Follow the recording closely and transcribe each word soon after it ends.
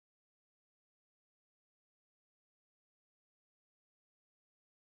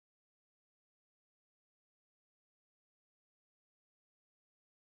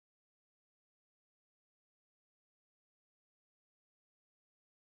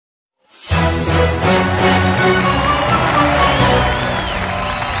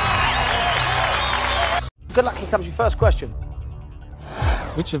Good luck, here comes your first question.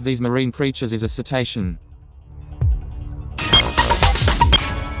 Which of these marine creatures is a cetacean?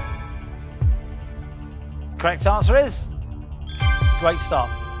 Correct answer is... Great start.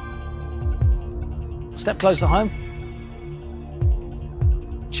 Step closer home.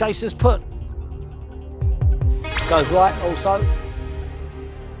 Chaser's put. Goes right also.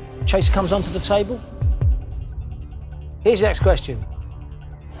 Chaser comes onto the table. Here's your next question.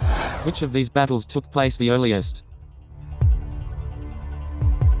 Which of these battles took place the earliest?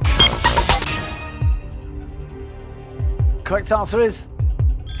 Correct answer is...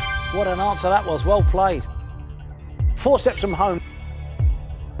 What an answer that was, well played. 4 steps from home.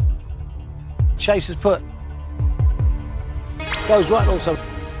 Chaser's put. Goes right also.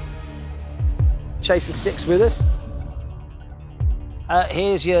 Chaser sticks with us.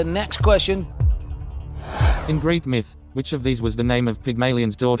 Here's your next question. In Greek myth, which of these was the name of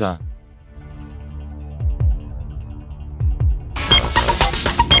Pygmalion's daughter?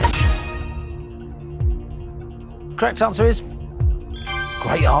 Correct answer is...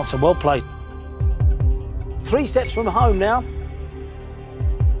 Great answer, well played. 3 steps from home now.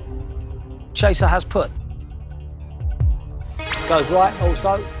 Chaser has put. Goes right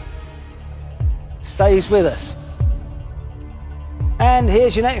also. Stays with us. And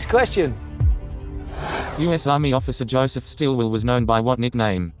here's your next question. U.S. Army officer Joseph Stilwell was known by what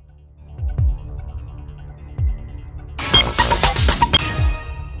nickname?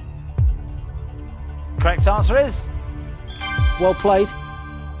 Correct answer is... Well played.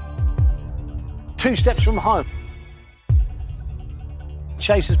 2 steps from home.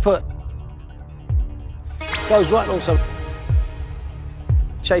 Chaser's put. Goes right also.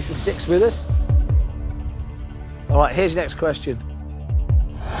 Chaser sticks with us. All right, here's your next question.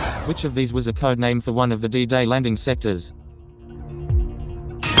 Which of these was a code name for one of the D-Day landing sectors?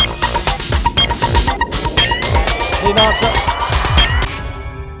 Team answer.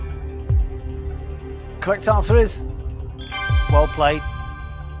 Correct answer is... Well played.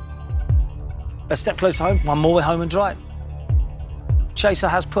 A step close home, one more way home and dry. Chaser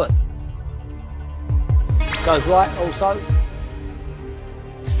has put. Goes right also.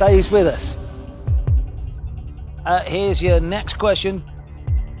 Stays with us. Here's your next question.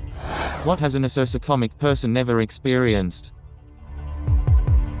 What has an sociocomic person never experienced?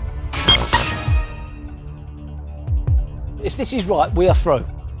 If this is right, we are through.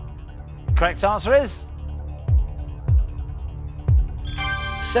 Correct answer is...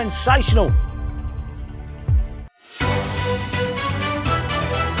 Sensational.